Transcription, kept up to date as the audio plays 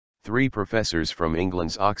3 professors from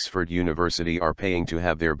England's Oxford University are paying to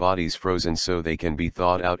have their bodies frozen so they can be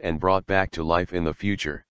thawed out and brought back to life in the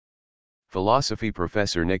future. Philosophy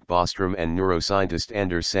professor Nick Bostrom and neuroscientist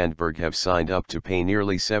Anders Sandberg have signed up to pay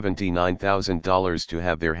nearly $79,000 to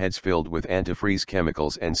have their heads filled with antifreeze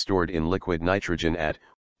chemicals and stored in liquid nitrogen at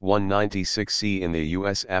 196°C in the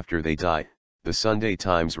US after they die, the Sunday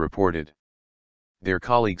Times reported. Their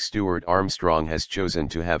colleague Stuart Armstrong has chosen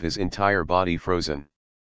to have his entire body frozen.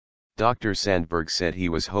 Dr. Sandberg said he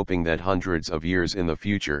was hoping that hundreds of years in the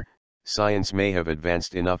future, science may have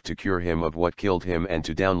advanced enough to cure him of what killed him and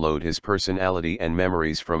to download his personality and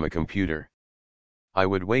memories from a computer. "I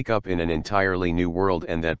would wake up in an entirely new world,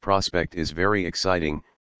 and that prospect is very exciting,"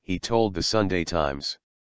 he told the Sunday Times.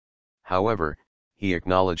 However, he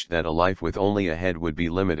acknowledged that a life with only a head would be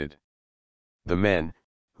limited. The men,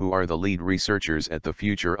 who are the lead researchers at the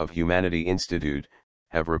Future of Humanity Institute,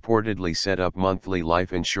 have reportedly set up monthly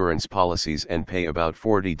life insurance policies and pay about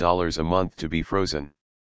 $40 a month to be frozen.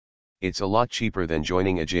 "It's a lot cheaper than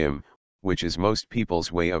joining a gym, which is most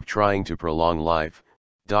people's way of trying to prolong life,"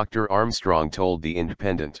 Dr. Armstrong told The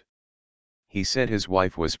Independent. He said his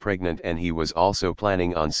wife was pregnant and he was also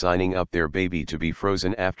planning on signing up their baby to be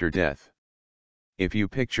frozen after death. "If you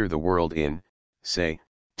picture the world in, say,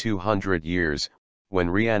 200 years, when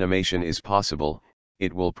reanimation is possible,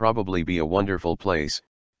 it will probably be a wonderful place,"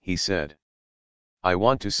 he said. "I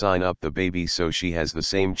want to sign up the baby so she has the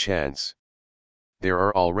same chance." There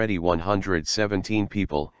are already 117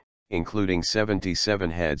 people, including 77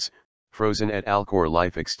 heads, frozen at Alcor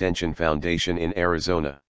Life Extension Foundation in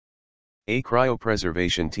Arizona. A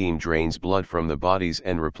cryopreservation team drains blood from the bodies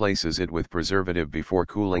and replaces it with preservative before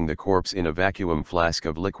cooling the corpse in a vacuum flask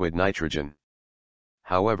of liquid nitrogen.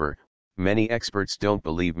 However, many experts don't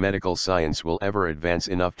believe medical science will ever advance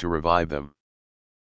enough to revive them.